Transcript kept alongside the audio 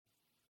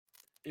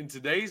In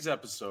today's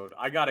episode,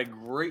 I got a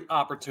great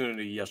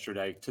opportunity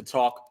yesterday to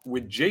talk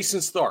with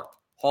Jayson Stark,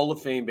 Hall of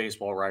Fame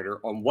baseball writer,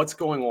 on what's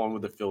going on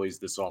with the Phillies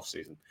this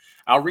offseason.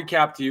 I'll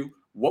recap to you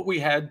what we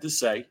had to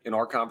say in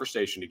our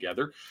conversation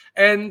together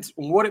and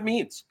what it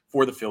means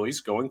for the Phillies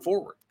going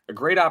forward. A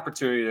great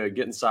opportunity to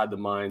get inside the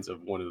minds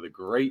of one of the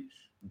great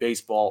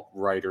baseball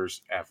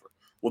writers ever.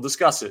 We'll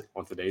discuss it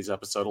on today's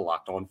episode of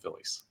Locked On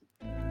Phillies.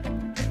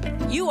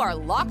 You are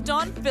Locked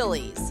On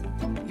Phillies,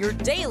 your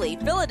daily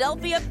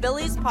Philadelphia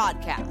Phillies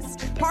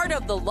podcast. Part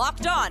of the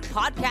Locked On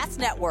Podcast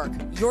Network,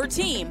 your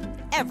team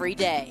every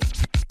day.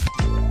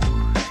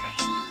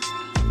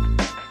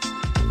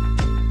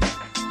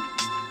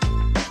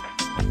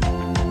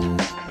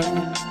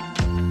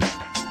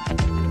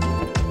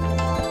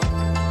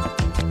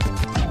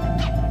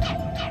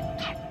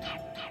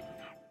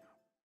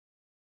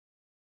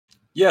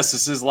 Yes,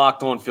 this is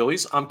Locked On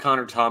Phillies. I'm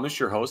Connor Thomas,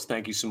 your host.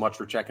 Thank you so much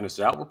for checking us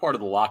out. We're part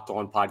of the Locked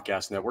On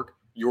Podcast Network,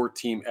 your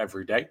team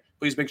every day.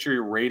 Please make sure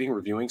you're rating,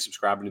 reviewing,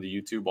 subscribing to the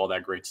YouTube, all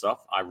that great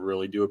stuff. I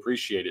really do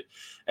appreciate it.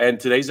 And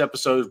today's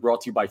episode is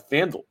brought to you by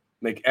FanDuel.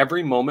 Make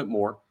every moment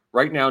more.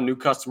 Right now, new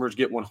customers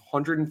get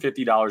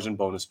 $150 in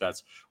bonus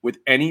bets with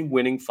any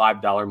winning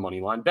 $5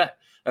 moneyline bet.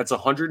 That's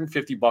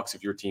 $150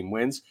 if your team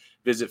wins.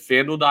 Visit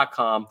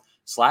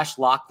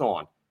FanDuel.com/locked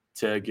on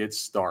to get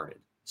started.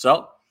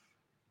 So,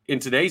 in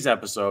today's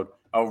episode,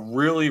 a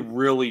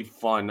really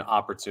fun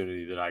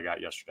opportunity that I got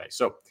yesterday.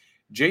 So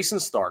Jayson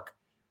Stark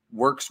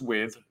works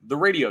with the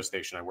radio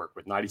station I work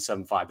with,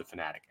 97.5 The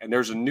Fanatic. And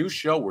there's a new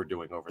show we're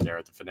doing over there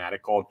at The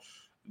Fanatic called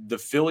The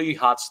Philly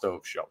Hot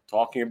Stove Show,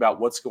 talking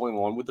about what's going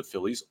on with the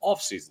Phillies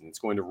offseason. It's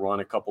going to run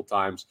a couple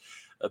times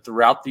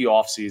throughout the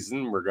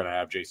offseason. We're going to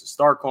have Jayson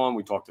Stark on.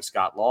 We talked to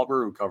Scott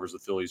Lauber, who covers the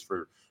Phillies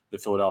for the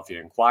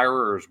Philadelphia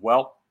Inquirer as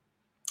well.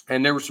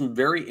 And there were some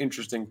very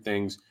interesting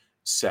things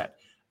said.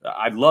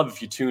 I'd love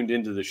if you tuned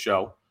into the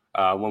show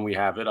when we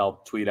have it. I'll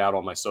tweet out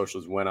on my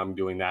socials when I'm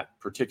doing that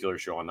particular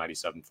show on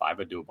 97.5.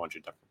 I do a bunch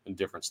of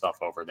different stuff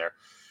over there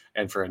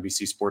and for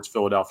NBC Sports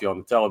Philadelphia on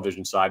the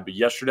television side. But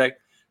yesterday,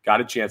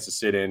 got a chance to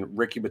sit in.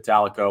 Ricky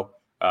Metallico,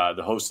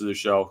 the host of the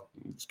show,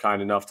 was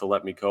kind enough to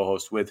let me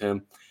co-host with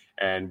him.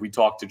 And we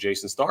talked to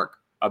Jayson Stark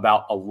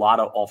about a lot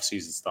of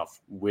offseason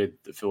stuff with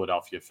the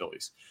Philadelphia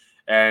Phillies.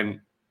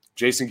 And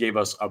Jayson gave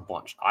us a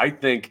bunch. I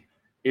think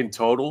in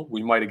total,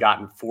 we might have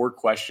gotten 4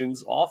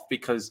 questions off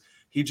because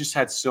he just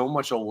had so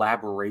much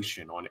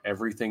elaboration on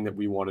everything that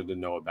we wanted to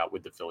know about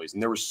with the Phillies.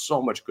 And there was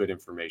so much good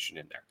information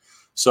in there.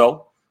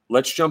 So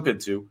let's jump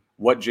into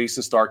what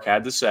Jayson Stark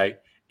had to say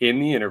in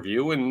the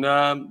interview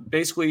and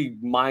basically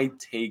my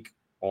take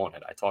on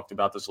it. I talked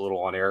about this a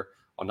little on air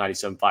on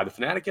 97.5 The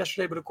Fanatic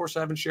yesterday, but of course I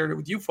haven't shared it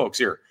with you folks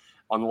here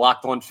on the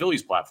Locked On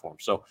Phillies platform.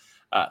 So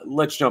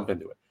let's jump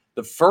into it.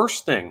 The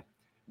first thing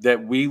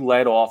that we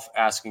led off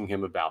asking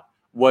him about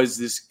was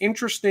this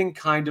interesting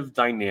kind of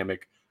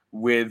dynamic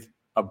with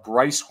a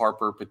Bryce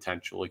Harper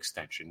potential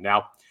extension.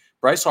 Now,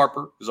 Bryce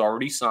Harper is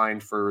already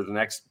signed for the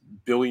next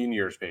billion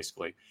years,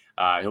 basically.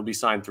 He'll be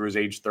signed through his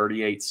age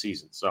 38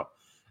 season. So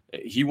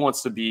he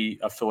wants to be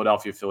a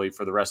Philadelphia Philly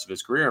for the rest of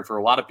his career. And for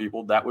a lot of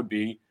people, that would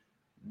be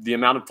the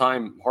amount of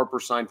time Harper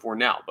signed for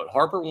now. But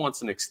Harper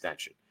wants an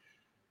extension.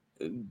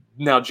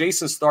 Now,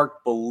 Jayson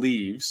Stark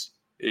believes,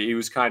 he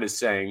was kind of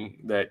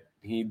saying that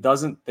he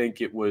doesn't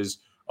think it was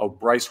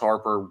Bryce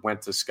Harper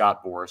went to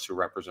Scott Boras, who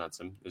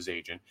represents him, his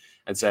agent,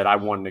 and said, I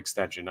want an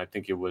extension. I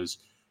think it was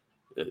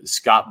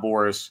Scott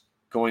Boras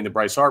going to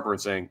Bryce Harper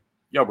and saying,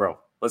 yo, bro,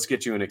 let's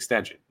get you an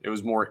extension. It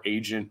was more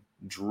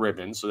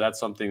agent-driven, so that's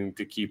something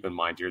to keep in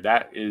mind here.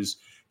 That is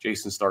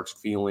Jayson Stark's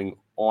feeling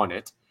on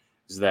it,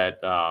 is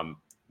that Boras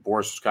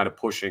was kind of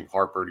pushing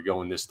Harper to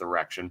go in this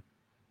direction.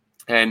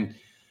 And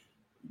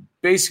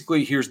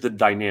basically, here's the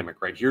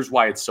dynamic, right? Here's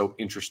why it's so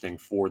interesting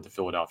for the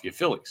Philadelphia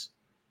Phillies.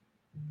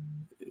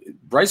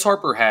 Bryce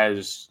Harper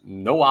has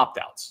no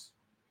opt-outs.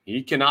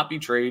 He cannot be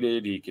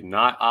traded. He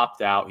cannot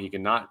opt out. He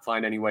cannot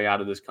find any way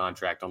out of this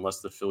contract unless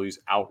the Phillies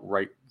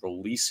outright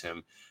release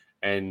him.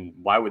 And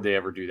why would they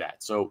ever do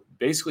that? So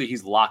basically,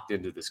 he's locked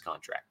into this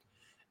contract.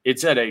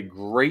 It's at a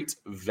great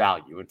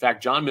value. In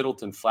fact, John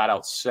Middleton flat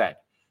out said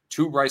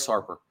to Bryce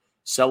Harper,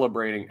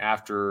 celebrating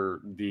after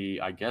the,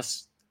 I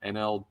guess,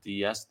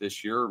 NLDS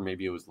this year, or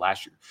maybe it was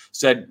last year,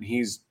 said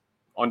he's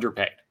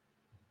underpaid.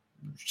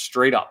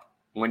 Straight up.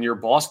 When your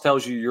boss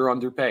tells you you're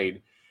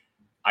underpaid,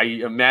 I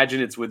imagine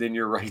it's within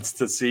your rights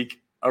to seek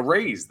a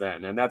raise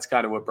then. And that's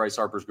kind of what Bryce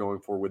Harper's going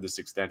for with this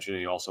extension.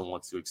 And he also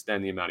wants to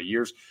extend the amount of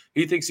years.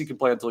 He thinks he can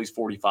play until he's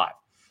 45.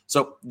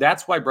 So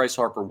that's why Bryce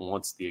Harper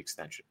wants the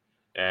extension.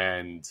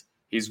 And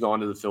he's gone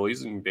to the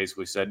Phillies and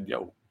basically said,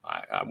 yo,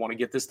 I want to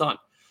get this done.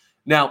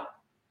 Now,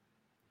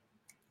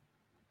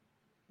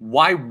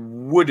 why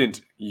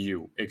wouldn't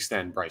you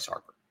extend Bryce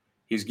Harper?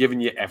 He's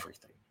given you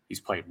everything. He's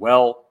played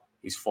well.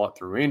 He's fought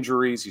through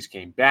injuries. He's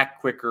came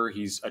back quicker.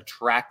 He's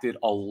attracted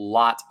a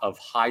lot of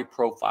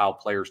high-profile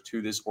players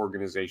to this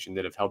organization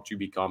that have helped you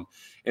become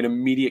an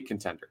immediate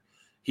contender.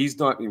 He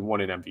won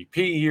an MVP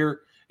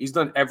here. He's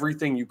done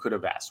everything you could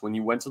have asked. When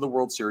you went to the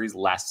World Series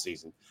last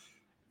season,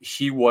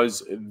 he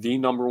was the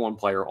number one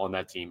player on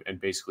that team and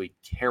basically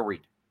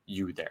carried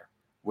you there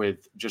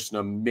with just an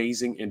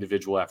amazing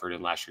individual effort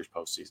in last year's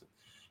postseason.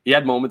 He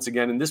had moments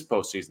again in this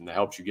postseason that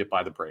helped you get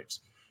by the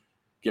Braves,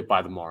 get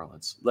by the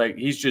Marlins. Like,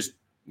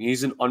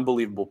 he's an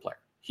unbelievable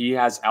player. He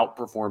has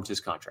outperformed his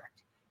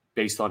contract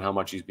based on how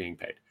much he's being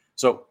paid.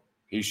 So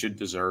he should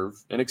deserve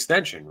an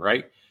extension,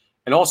 right?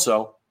 And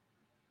also,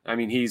 I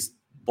mean, he's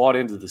bought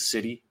into the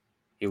city.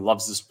 He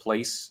loves this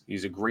place.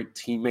 He's a great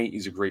teammate.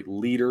 He's a great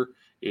leader.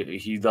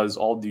 He does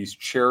all these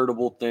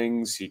charitable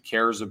things. He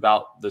cares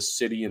about the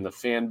city and the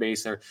fan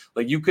base there.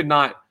 Like, you could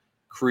not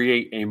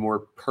create a more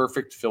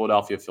perfect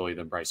Philadelphia Philly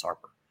than Bryce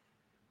Harper.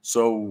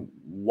 So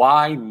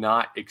why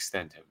not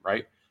extend him,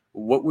 right?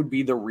 What would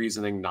be the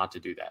reasoning not to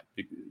do that?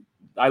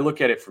 I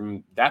look at it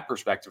from that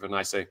perspective and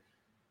I say,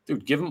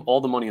 dude, give him all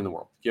the money in the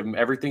world. Give him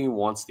everything he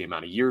wants, the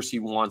amount of years he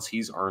wants.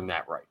 He's earned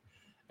that right.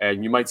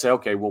 And you might say,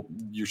 okay, well,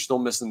 you're still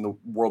missing the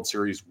World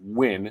Series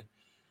win.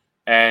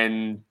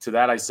 And to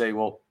that I say,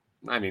 well,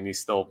 I mean, he's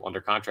still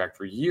under contract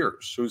for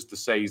years. Who's to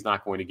say he's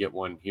not going to get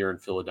one here in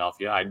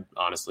Philadelphia? I'd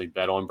honestly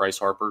bet on Bryce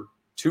Harper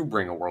to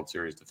bring a World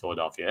Series to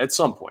Philadelphia at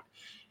some point.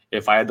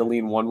 If I had to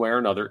lean one way or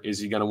another, is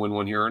he going to win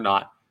one here or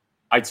not?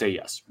 I'd say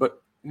yes.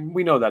 But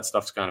we know that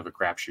stuff's kind of a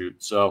crapshoot.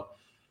 So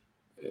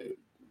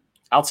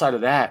outside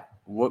of that,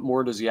 what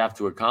more does he have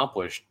to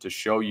accomplish to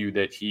show you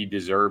that he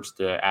deserves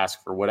to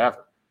ask for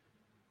whatever?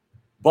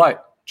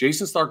 But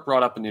Jayson Stark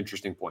brought up an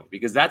interesting point,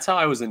 because that's how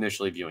I was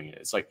initially viewing it.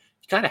 It's like,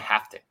 you kind of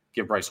have to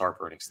give Bryce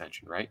Harper an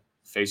extension, right?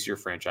 Face of your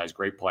franchise,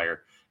 great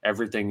player,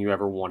 everything you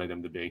ever wanted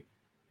him to be.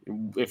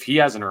 If he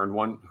hasn't earned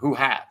one, who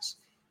has?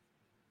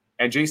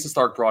 And Jayson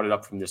Stark brought it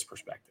up from this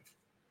perspective.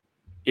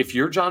 If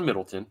you're John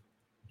Middleton,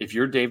 if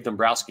you're Dave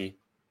Dombrowski,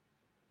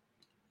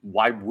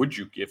 why would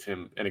you give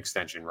him an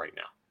extension right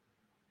now?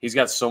 He's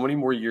got so many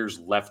more years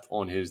left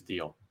on his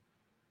deal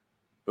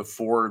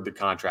before the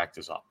contract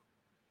is up.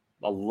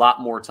 A lot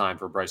more time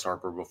for Bryce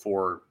Harper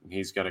before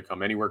he's going to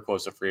come anywhere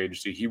close to free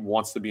agency. He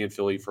wants to be in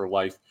Philly for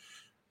life.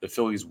 The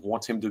Phillies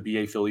want him to be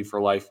a Philly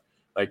for life.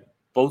 Like,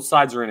 both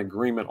sides are in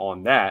agreement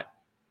on that.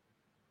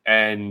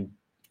 And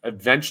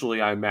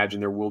eventually, I imagine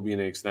there will be an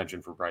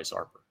extension for Bryce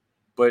Harper.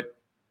 But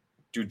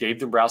do Dave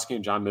Dombrowski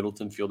and John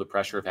Middleton feel the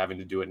pressure of having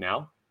to do it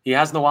now? He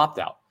has no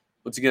opt-out.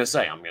 What's he going to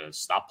say? I'm going to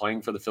stop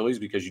playing for the Phillies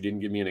because you didn't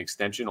give me an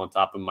extension on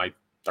top of my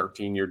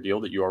 13-year deal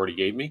that you already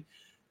gave me?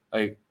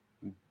 Like,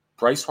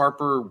 Bryce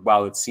Harper,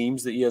 while it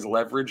seems that he has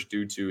leverage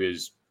due to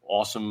his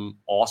awesome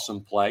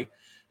play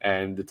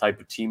and the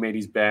type of teammate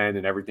he's been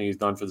and everything he's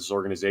done for this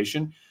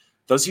organization,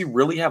 does he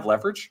really have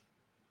leverage?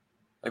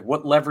 Like,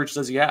 what leverage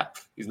does he have?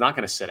 He's not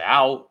going to sit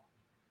out.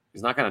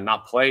 He's not going to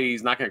not play.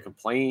 He's not going to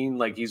complain.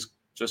 Like, he's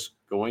just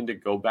going to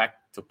go back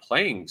to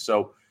playing.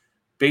 So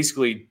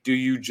basically,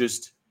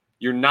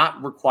 you're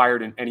not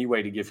required in any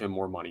way to give him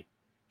more money.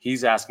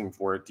 He's asking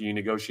for it. Do you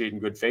negotiate in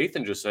good faith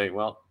and just say,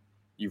 well,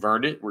 you've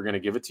earned it, we're going to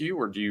give it to you?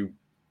 Or do you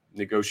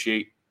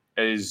negotiate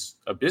as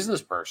a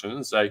business person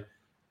and say,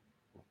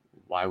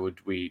 why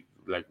would we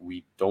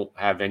don't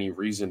have any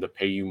reason to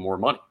pay you more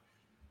money?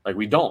 Like,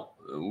 we don't.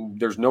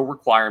 There's no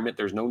requirement.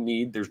 There's no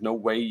need. There's no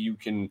way you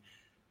can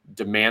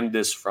demand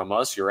this from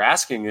us. You're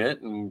asking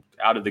it, and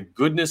out of the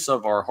goodness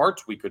of our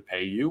hearts, we could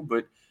pay you,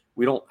 but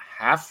we don't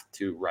have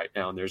to right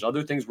now. And there's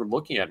other things we're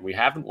looking at. We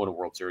haven't won a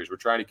World Series. We're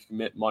trying to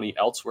commit money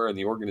elsewhere in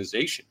the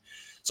organization.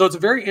 So it's a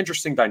very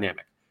interesting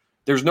dynamic.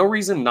 There's no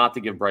reason not to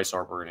give Bryce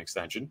Harper an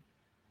extension,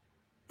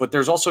 but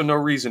there's also no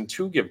reason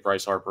to give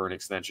Bryce Harper an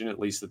extension, at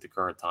least at the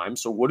current time.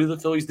 So what do the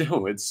Phillies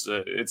do?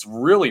 It's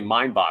really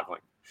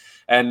mind-boggling.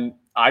 And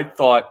I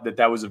thought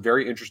that was a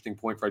very interesting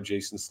point for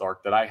Jayson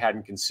Stark that I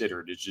hadn't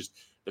considered. It's just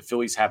the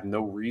Phillies have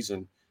no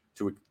reason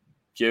to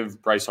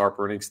give Bryce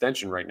Harper an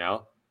extension right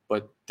now,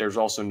 but there's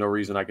also no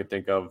reason I could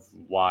think of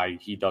why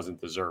he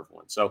doesn't deserve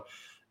one. So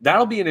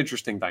that'll be an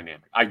interesting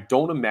dynamic. I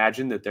don't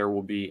imagine that there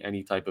will be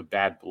any type of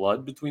bad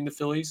blood between the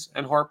Phillies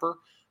and Harper,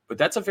 but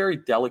that's a very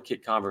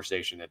delicate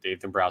conversation that Dave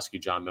Dombrowski,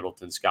 John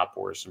Middleton, Scott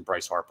Boras, and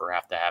Bryce Harper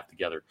have to have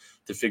together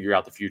to figure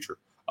out the future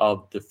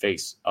of the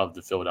face of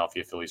the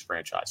Philadelphia Phillies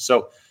franchise.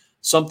 So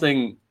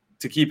something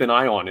to keep an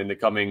eye on in the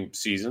coming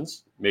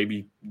seasons,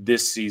 maybe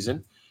this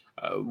season,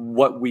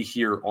 what we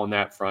hear on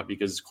that front,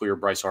 because it's clear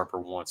Bryce Harper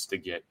wants to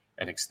get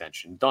an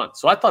extension done.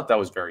 So I thought that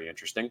was very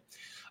interesting.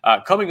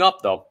 Coming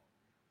up, though,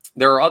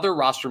 there are other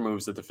roster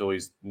moves that the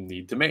Phillies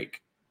need to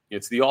make.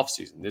 It's the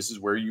offseason. This is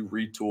where you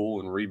retool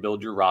and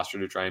rebuild your roster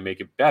to try and make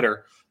it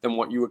better than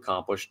what you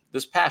accomplished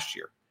this past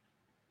year.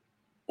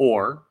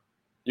 Or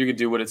you could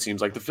do what it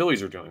seems like the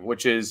Phillies are doing,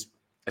 which is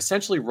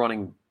essentially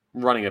running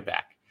it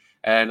back.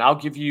 And I'll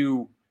give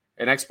you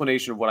an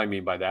explanation of what I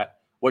mean by that,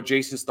 what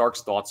Jayson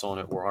Stark's thoughts on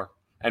it were,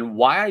 and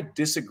why I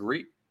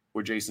disagree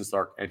with Jayson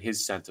Stark and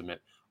his sentiment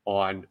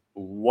on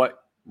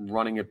what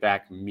running it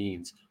back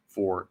means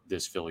for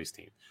this Phillies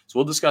team. So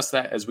we'll discuss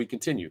that as we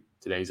continue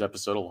today's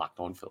episode of Locked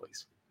On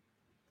Phillies.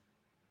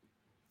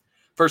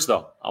 First,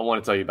 though, I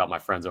want to tell you about my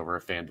friends over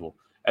at FanDuel.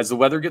 As the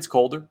weather gets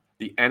colder,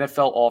 The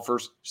NFL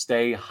offers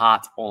stay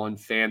hot on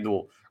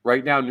FanDuel.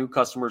 Right now, new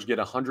customers get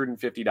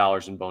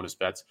 $150 in bonus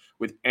bets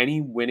with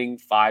any winning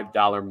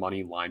 $5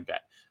 money line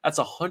bet. That's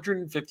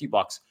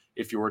 $150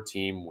 if your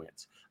team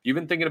wins. If you've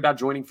been thinking about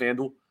joining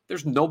FanDuel,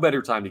 there's no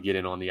better time to get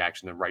in on the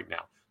action than right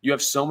now. You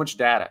have so much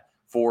data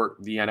for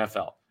the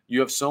NFL.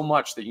 You have so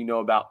much that you know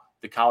about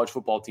the college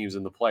football teams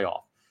in the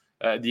playoff.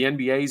 The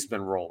NBA's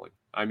been rolling.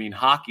 I mean,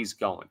 hockey's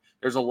going.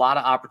 There's a lot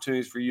of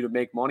opportunities for you to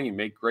make money and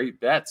make great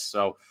bets.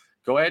 So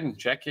go ahead and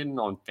check in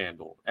on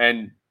FanDuel.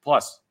 And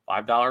plus,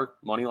 $5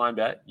 money line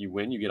bet, you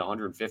win, you get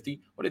 $150.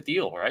 What a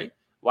deal, right?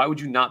 Why would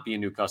you not be a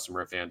new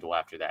customer at FanDuel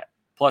after that?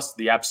 Plus,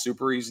 the app's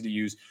super easy to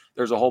use.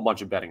 There's a whole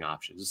bunch of betting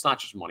options. It's not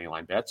just money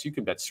line bets. You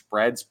can bet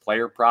spreads,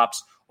 player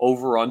props,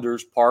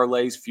 over-unders,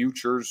 parlays,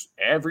 futures,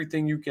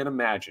 everything you can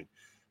imagine.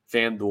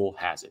 FanDuel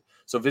has it.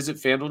 So visit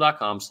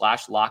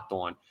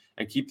FanDuel.com/lockedon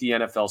and keep the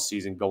NFL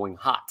season going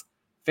hot.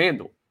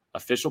 FanDuel,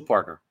 official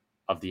partner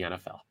of the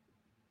NFL.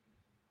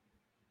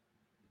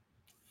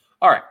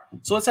 All right,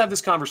 so let's have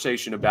this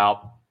conversation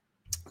about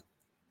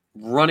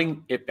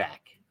running it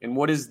back. And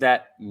what does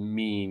that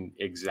mean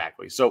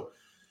exactly? So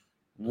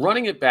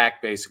running it back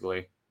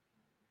basically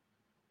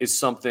is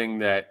something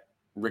that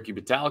Ricky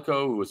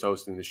Batalico, who was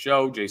hosting the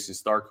show, Jayson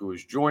Stark, who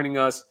was joining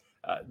us,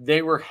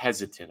 they were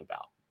hesitant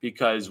about.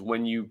 Because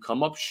when you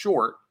come up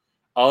short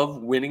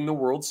of winning the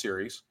World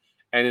Series,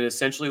 and it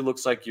essentially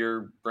looks like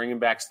you're bringing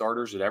back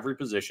starters at every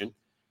position,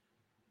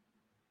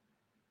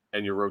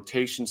 and your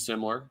rotation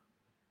similar,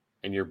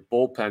 and your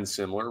bullpen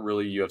similar.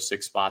 Really, you have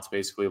 6 spots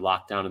basically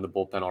locked down in the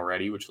bullpen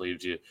already, which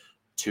leaves you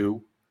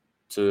 2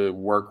 to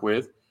work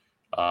with.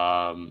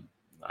 I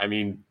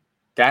mean,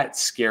 that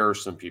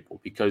scares some people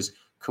because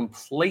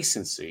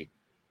complacency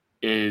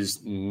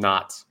is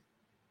not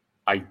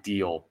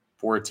ideal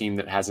for a team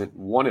that hasn't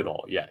won it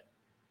all yet.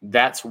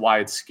 That's why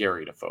it's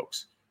scary to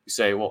folks. You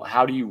say, well,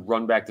 how do you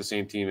run back the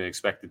same team and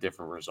expect a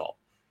different result?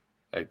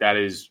 Like, that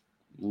is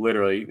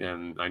literally,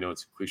 and I know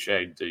it's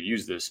cliche to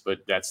use this, but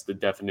that's the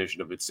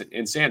definition of its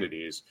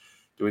insanity, is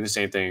doing the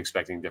same thing,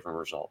 expecting a different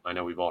result. I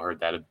know we've all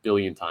heard that a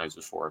billion times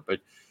before, but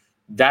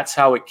that's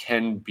how it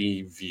can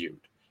be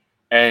viewed.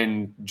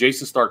 And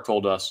Jayson Stark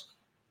told us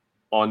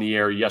on the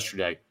air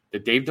yesterday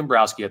that Dave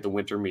Dombrowski at the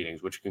winter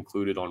meetings, which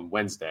concluded on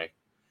Wednesday,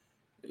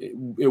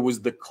 it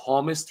was the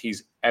calmest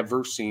he's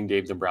ever seen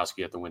Dave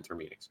Dombrowski at the winter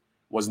meetings.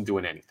 Wasn't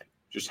doing anything,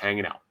 just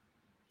hanging out,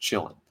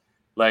 chilling.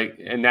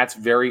 And that's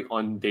very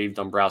un-Dave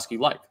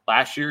Dombrowski-like.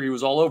 Last year, he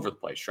was all over the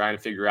place, trying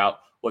to figure out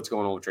what's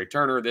going on with Trey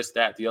Turner, this,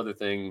 that, the other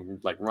thing,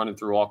 like running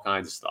through all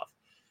kinds of stuff.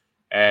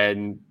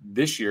 And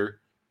this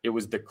year, it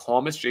was the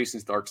calmest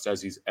Jayson Stark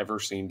says he's ever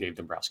seen Dave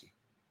Dombrowski.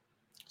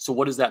 So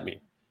what does that mean?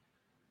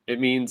 It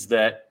means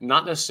that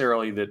not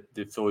necessarily that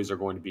the Phillies are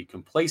going to be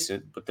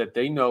complacent, but that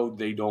they know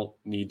they don't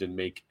need to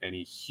make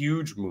any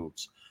huge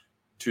moves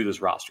to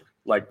this roster.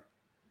 Like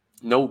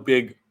no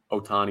big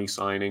Ohtani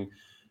signing,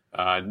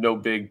 no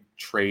big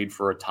trade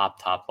for a top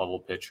level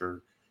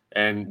pitcher.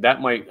 And that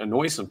might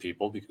annoy some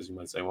people because you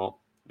might say,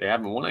 well, they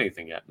haven't won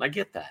anything yet. And I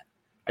get that.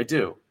 I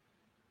do.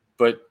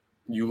 But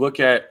you look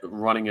at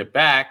running it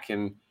back,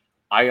 and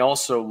I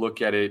also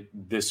look at it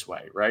this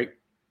way, right?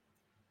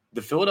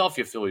 The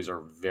Philadelphia Phillies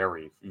are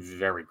very,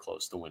 very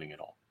close to winning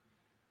it all.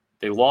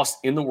 They lost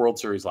in the World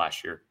Series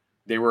last year.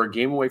 They were a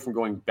game away from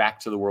going back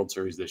to the World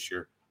Series this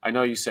year. I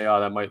know you say, oh,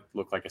 that might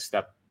look like a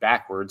step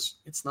backwards.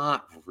 It's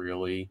not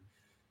really,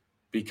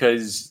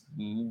 because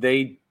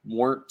they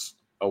weren't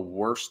a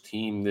worse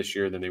team this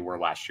year than they were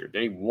last year.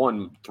 They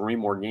won 3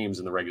 more games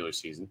in the regular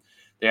season.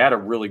 They had a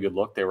really good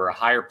look. They were a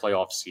higher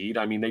playoff seed.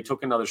 I mean, they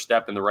took another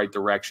step in the right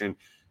direction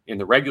in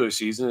the regular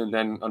season, and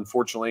then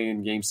unfortunately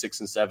in games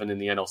 6 and 7 in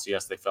the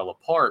NLCS, they fell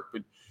apart.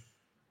 But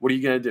what are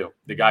you going to do?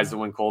 The guys that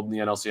went cold in the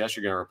NLCS,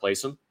 you're going to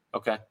replace them?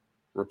 Okay.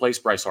 Replace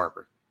Bryce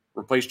Harper.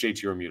 Replace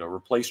JT Realmuto.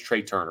 Replace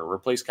Trey Turner.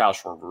 Replace Kyle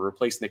Schwarber.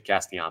 Replace Nick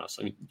Castellanos.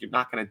 I mean, you're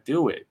not going to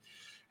do it.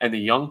 And the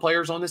young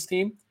players on this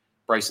team,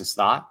 Bryson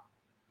Stott,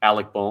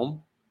 Alec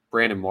Boehm,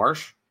 Brandon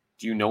Marsh,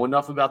 do you know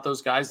enough about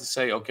those guys to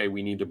say, okay,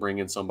 we need to bring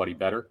in somebody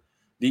better?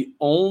 The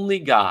only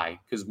guy,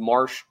 because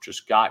Marsh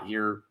just got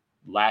here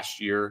last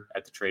year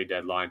at the trade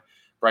deadline.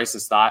 Bryson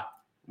Stott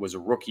was a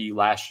rookie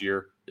last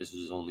year. This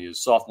is only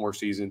his sophomore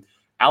season.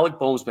 Alec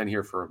Boehm's been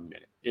here for a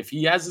minute. If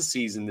he has a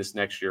season this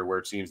next year where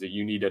it seems that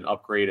you need an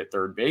upgrade at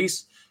third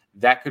base,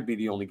 that could be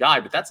the only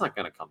guy, but that's not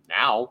going to come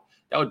now.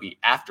 That would be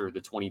after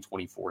the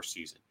 2024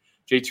 season.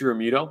 JT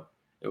Realmuto,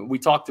 we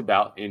talked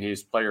about in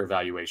his player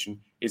evaluation,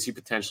 is he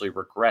potentially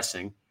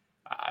regressing?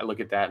 I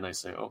look at that and I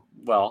say, oh,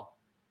 well,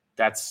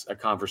 that's a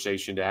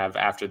conversation to have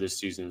after this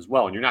season as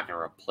well. And you're not going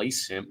to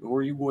replace him. Who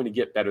are you going to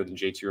get better than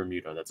JT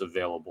Realmuto that's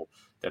available,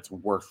 that's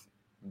worth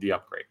the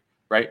upgrade,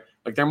 right?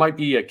 Like there might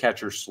be a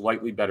catcher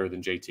slightly better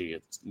than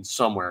JT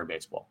somewhere in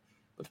baseball,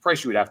 but the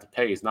price you would have to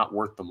pay is not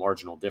worth the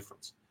marginal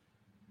difference.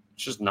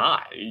 It's just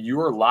not.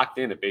 You are locked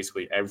in at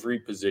basically every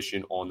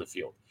position on the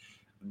field.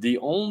 The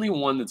only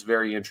one that's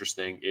very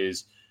interesting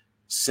is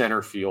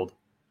center field,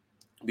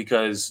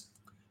 because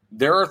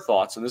there are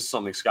thoughts, and this is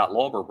something Scott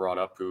Lauber brought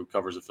up, who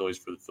covers the Phillies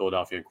for the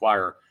Philadelphia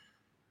Inquirer.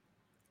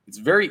 it's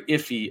very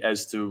iffy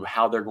as to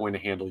how they're going to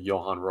handle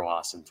Johan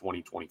Rojas in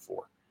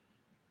 2024.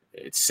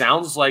 It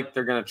sounds like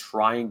they're going to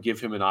try and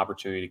give him an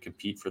opportunity to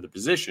compete for the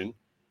position,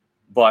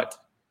 but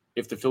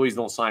if the Phillies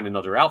don't sign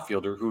another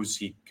outfielder, who's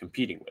he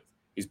competing with?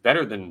 He's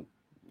better than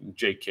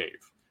Jake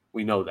Cave.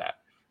 We know that.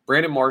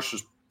 Brandon Marsh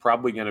is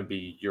probably going to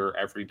be your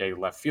everyday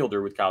left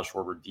fielder with Kyle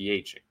Schwarber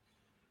DHing.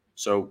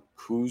 So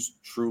who's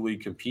truly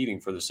competing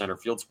for the center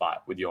field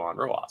spot with Johan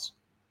Rojas?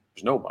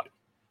 There's nobody,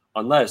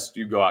 unless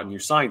you go out and you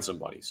sign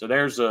somebody. So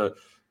there's a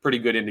pretty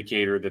good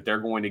indicator that they're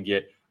going to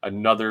get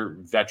another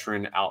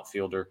veteran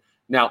outfielder.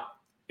 Now,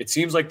 it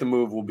seems like the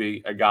move will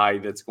be a guy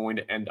that's going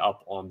to end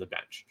up on the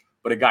bench,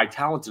 but a guy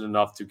talented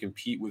enough to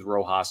compete with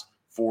Rojas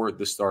for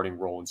the starting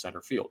role in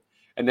center field.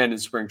 And then in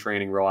spring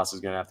training, Rojas is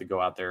going to have to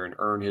go out there and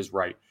earn his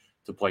right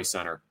to play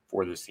center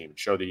for this team,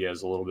 show that he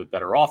has a little bit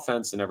better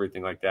offense and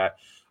everything like that.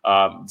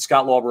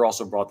 Scott Lauber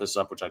also brought this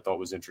up, which I thought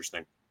was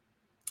interesting.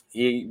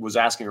 He was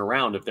asking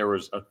around if there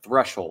was a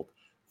threshold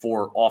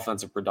for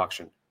offensive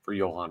production for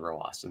Johan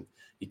Rojas, and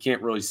he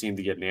can't really seem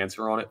to get an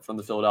answer on it from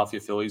the Philadelphia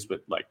Phillies.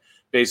 But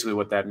basically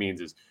what that means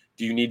is,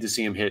 do you need to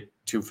see him hit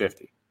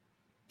 250?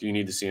 Do you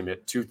need to see him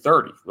hit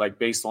 230?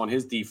 Based on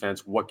his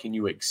defense, what can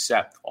you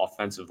accept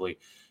offensively?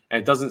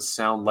 And it doesn't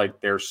sound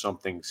like there's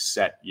something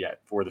set yet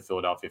for the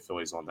Philadelphia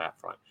Phillies on that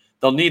front.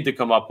 They'll need to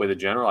come up with a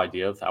general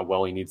idea of how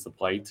well he needs to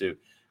play to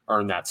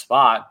earn that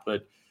spot,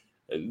 but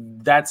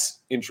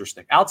that's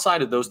interesting.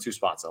 Outside of those two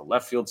spots, though,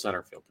 left field,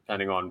 center field,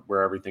 depending on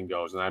where everything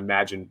goes, and I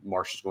imagine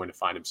Marsh is going to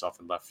find himself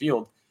in left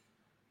field,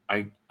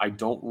 I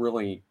don't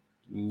really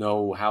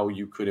know how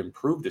you could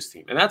improve this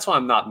team. And that's why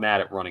I'm not mad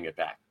at running it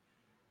back,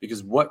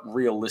 because what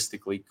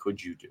realistically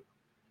could you do?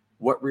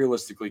 What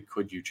realistically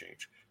could you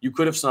change? You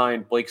could have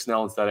signed Blake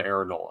Snell instead of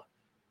Aaron Nola.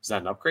 Is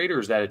that an upgrade, or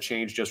is that a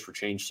change just for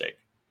change's sake?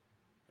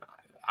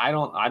 I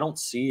don't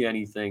see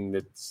anything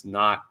that's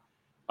not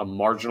a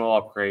marginal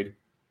upgrade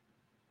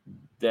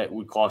that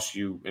would cost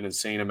you an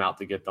insane amount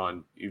to get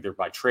done, either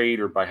by trade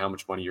or by how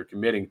much money you're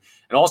committing.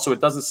 And also, it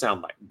doesn't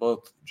sound like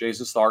both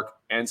Jayson Stark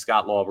and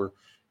Scott Lauber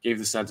gave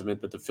the sentiment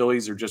that the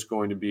Phillies are just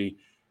going to be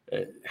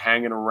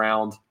hanging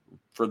around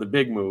for the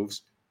big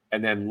moves,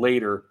 and then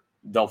later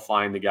they'll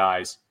find the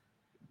guys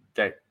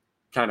that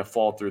kind of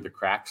fall through the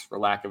cracks, for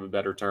lack of a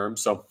better term.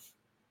 So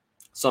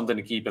something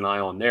to keep an eye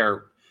on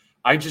there.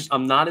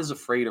 I'm not as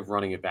afraid of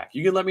running it back.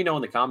 You can let me know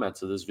in the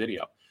comments of this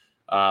video.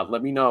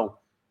 Let me know,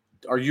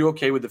 are you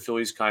okay with the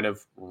Phillies kind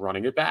of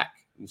running it back?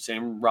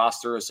 Same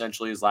roster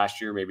essentially as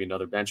last year, maybe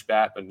another bench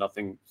bat, but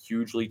nothing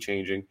hugely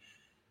changing.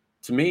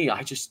 To me,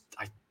 I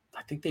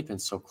think they've been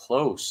so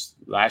close.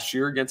 Last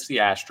year against the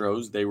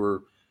Astros, they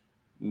were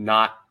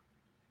not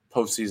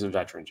postseason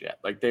veterans yet.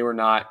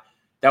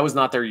 That was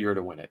not their year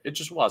to win it. It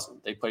just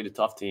wasn't. They played a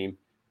tough team.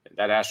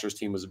 That Astros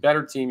team was a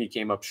better team. You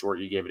came up short.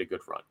 You gave it a good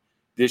run.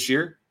 This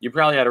year, you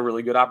probably had a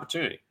really good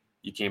opportunity.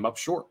 You came up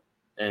short,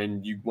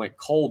 and you went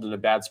cold in a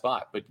bad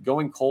spot. But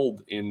going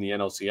cold in the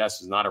NLCS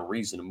is not a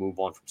reason to move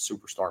on from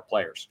superstar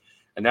players.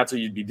 And that's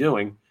what you'd be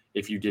doing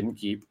if you didn't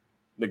keep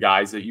the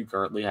guys that you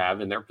currently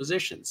have in their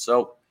positions.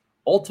 So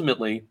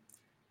ultimately,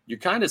 you're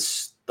kind of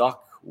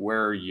stuck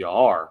where you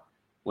are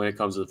when it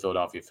comes to the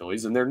Philadelphia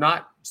Phillies. And they're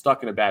not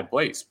stuck in a bad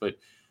place, but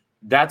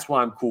that's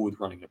why I'm cool with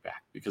running it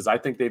back, because I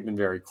think they've been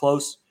very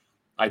close.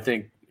 I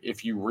think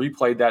if you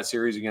replayed that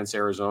series against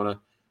Arizona,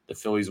 the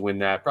Phillies win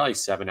that probably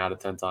 7 out of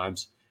 10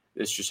 times.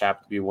 This just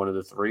happened to be one of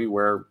the 3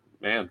 where,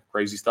 man,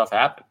 crazy stuff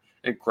happened.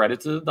 And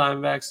credit to the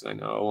Diamondbacks. I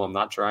know I'm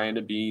not trying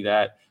to be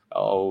that,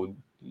 the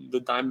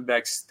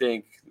Diamondbacks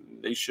stink,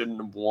 they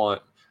shouldn't have won.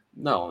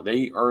 No,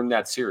 they earned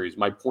that series.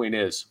 My point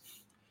is,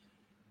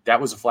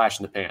 that was a flash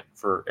in the pan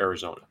for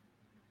Arizona.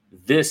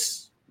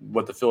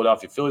 What the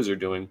Philadelphia Phillies are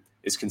doing,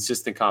 is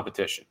consistent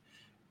competition.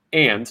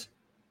 And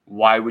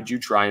why would you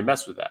try and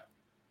mess with that?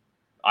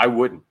 I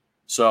wouldn't.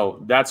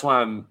 So that's why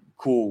I'm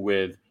cool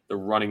with the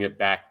running it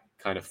back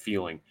kind of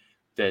feeling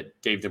that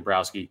Dave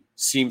Dombrowski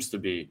seems to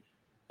be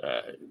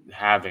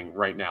having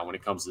right now when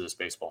it comes to this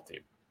baseball team.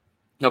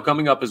 Now,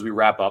 coming up as we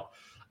wrap up,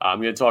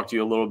 I'm going to talk to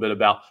you a little bit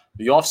about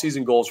the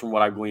offseason goals from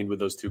what I gleaned with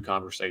those 2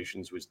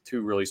 conversations with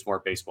 2 really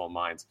smart baseball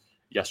minds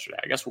yesterday.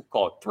 I guess we'll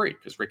call it 3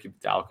 because Ricky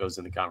Vitalico's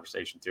in the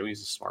conversation too.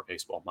 He's a smart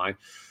baseball mind.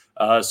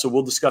 So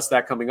we'll discuss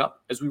that coming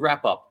up as we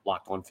wrap up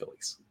Locked On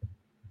Phillies.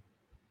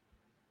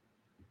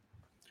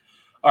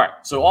 All right,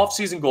 so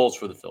offseason goals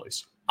for the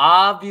Phillies.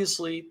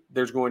 Obviously,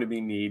 there's going to be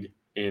need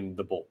in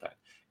the bullpen.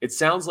 It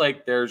sounds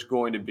like there's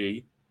going to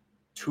be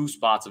 2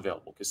 spots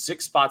available because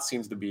 6 spots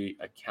seems to be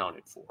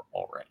accounted for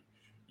already.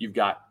 You've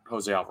got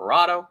Jose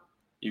Alvarado,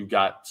 you've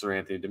got Sir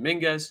Anthony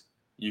Dominguez,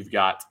 you've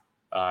got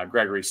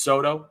Gregory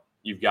Soto,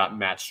 you've got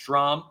Matt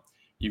Strahm,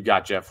 you've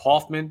got Jeff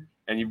Hoffman,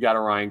 and you've got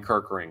Orion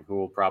Kerkering, who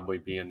will probably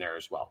be in there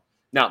as well.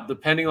 Now,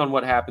 depending on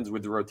what happens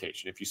with the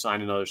rotation, if you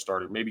sign another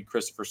starter, maybe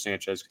Christopher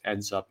Sanchez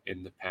ends up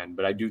in the pen.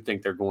 But I do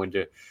think they're going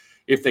to,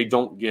 if they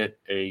don't get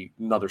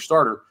another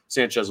starter,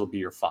 Sanchez will be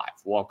your 5.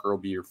 Walker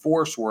will be your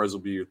 4. Suarez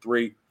will be your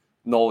 3.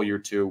 Nola your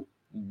 2.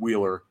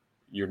 Wheeler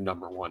your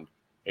number 1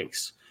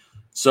 ace.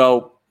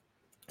 So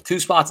 2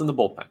 spots in the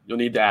bullpen. You'll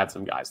need to add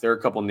some guys. There are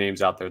a couple of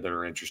names out there that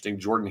are interesting.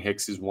 Jordan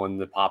Hicks is one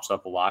that pops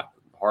up a lot.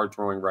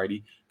 Hard-throwing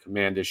righty,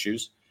 command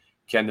issues.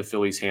 Can the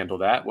Phillies handle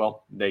that?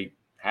 Well, they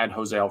had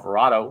Jose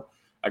Alvarado,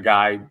 a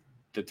guy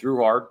that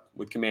threw hard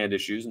with command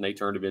issues, and they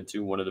turned him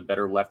into one of the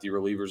better lefty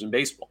relievers in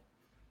baseball.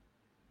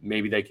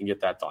 Maybe they can get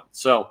that done.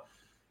 So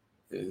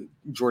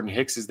Jordan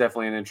Hicks is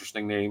definitely an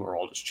interesting name.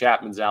 Aroldis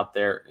Chapman's out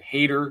there.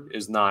 Hader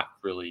is not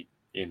really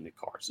in the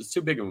cards. It's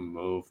too big of a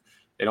move.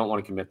 They don't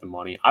want to commit the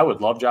money. I would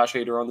love Josh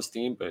Hader on this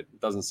team, but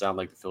it doesn't sound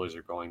like the Phillies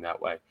are going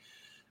that way.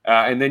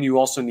 And then you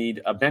also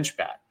need a bench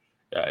bat.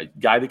 A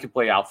guy that can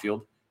play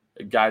outfield,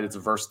 a guy that's a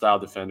versatile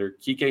defender.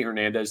 Kike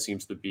Hernandez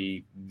seems to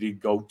be the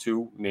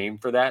go-to name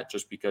for that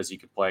just because he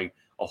could play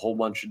a whole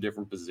bunch of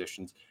different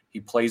positions. He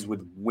plays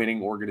with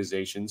winning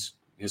organizations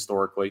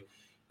historically,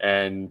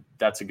 and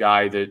that's a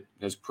guy that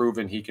has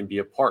proven he can be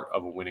a part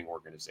of a winning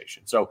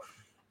organization. So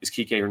is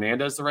Kike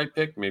Hernandez the right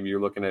pick? Maybe you're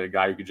looking at a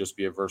guy who could just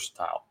be a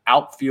versatile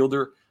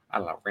outfielder. I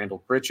don't know,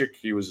 Randall Grichuk.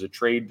 He was a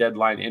trade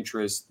deadline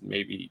interest.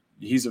 Maybe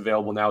he's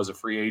available now as a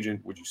free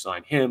agent. Would you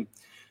sign him?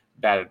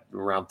 Batted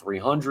around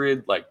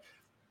 300. Like,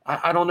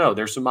 I don't know.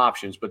 There's some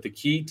options, but the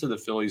key to the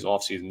Phillies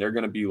offseason, they're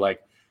going to be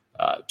like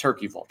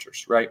turkey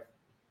vultures, right?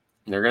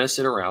 And they're going to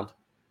sit around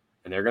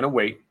and they're going to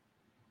wait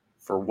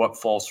for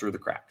what falls through the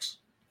cracks.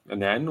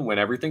 And then when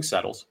everything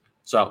settles,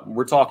 so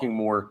we're talking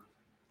more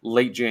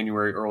late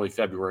January, early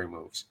February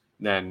moves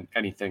than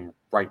anything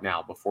right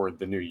now before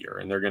the new year.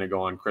 And they're going to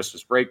go on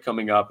Christmas break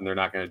coming up, and they're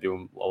not going to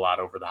do a lot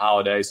over the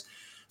holidays.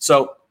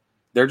 So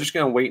they're just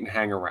going to wait and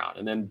hang around.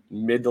 And then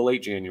mid to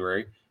late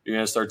January, you're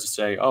going to start to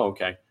say, oh,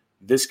 okay,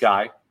 this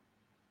guy,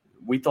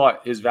 we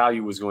thought his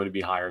value was going to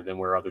be higher than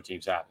where other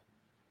teams have it.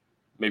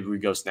 Maybe we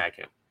go snag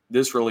him.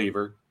 This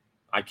reliever,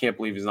 I can't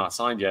believe he's not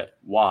signed yet.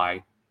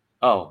 Why?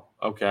 Oh,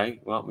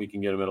 okay, well, we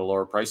can get him at a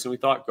lower price than we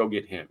thought. Go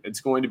get him.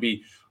 It's going to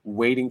be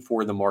waiting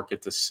for the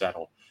market to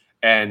settle.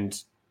 And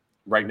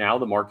right now,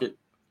 the market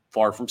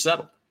far from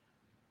settled.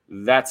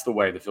 That's the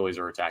way the Phillies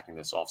are attacking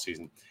this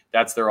offseason.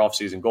 That's their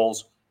offseason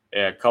goals.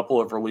 A couple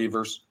of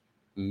relievers,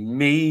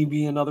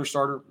 maybe another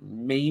starter,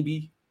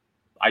 maybe.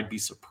 I'd be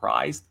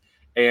surprised.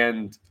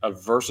 And a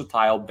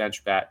versatile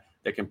bench bat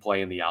that can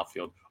play in the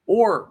outfield.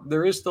 Or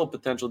there is still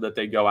potential that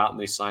they go out and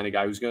they sign a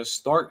guy who's going to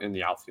start in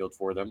the outfield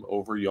for them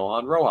over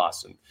Yohan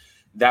Rojas. And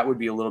that would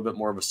be a little bit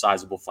more of a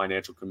sizable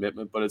financial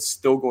commitment, but it's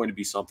still going to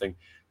be something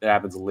that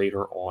happens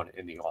later on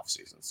in the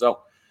offseason.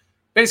 So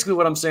basically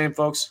what I'm saying,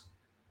 folks,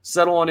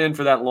 settle on in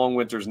for that long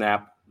winter's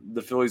nap.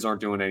 The Phillies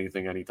aren't doing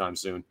anything anytime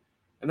soon.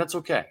 And that's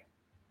okay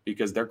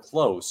because they're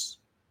close.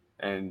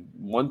 And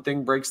one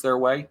thing breaks their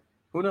way,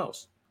 who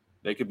knows?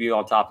 They could be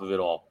on top of it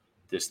all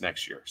this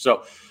next year.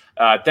 So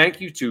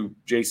thank you to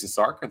Jayson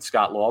Stark and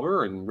Scott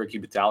Lauber and Ricky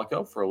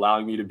Batalico for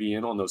allowing me to be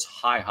in on those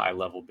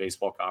high-level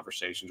baseball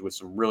conversations with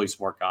some really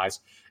smart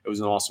guys. It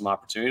was an awesome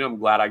opportunity. I'm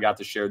glad I got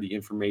to share the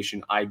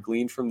information I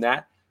gleaned from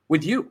that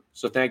with you.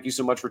 So thank you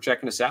so much for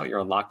checking us out.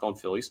 You're on Locked On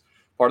Phillies,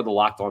 part of the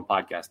Locked On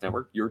Podcast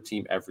Network, your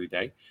team every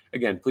day.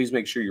 Again, please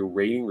make sure you're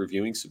rating,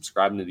 reviewing,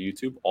 subscribing to the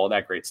YouTube, all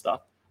that great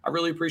stuff. I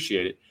really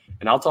appreciate it.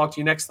 And I'll talk to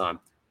you next time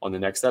on the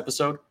next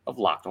episode of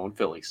Locked On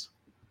Phillies.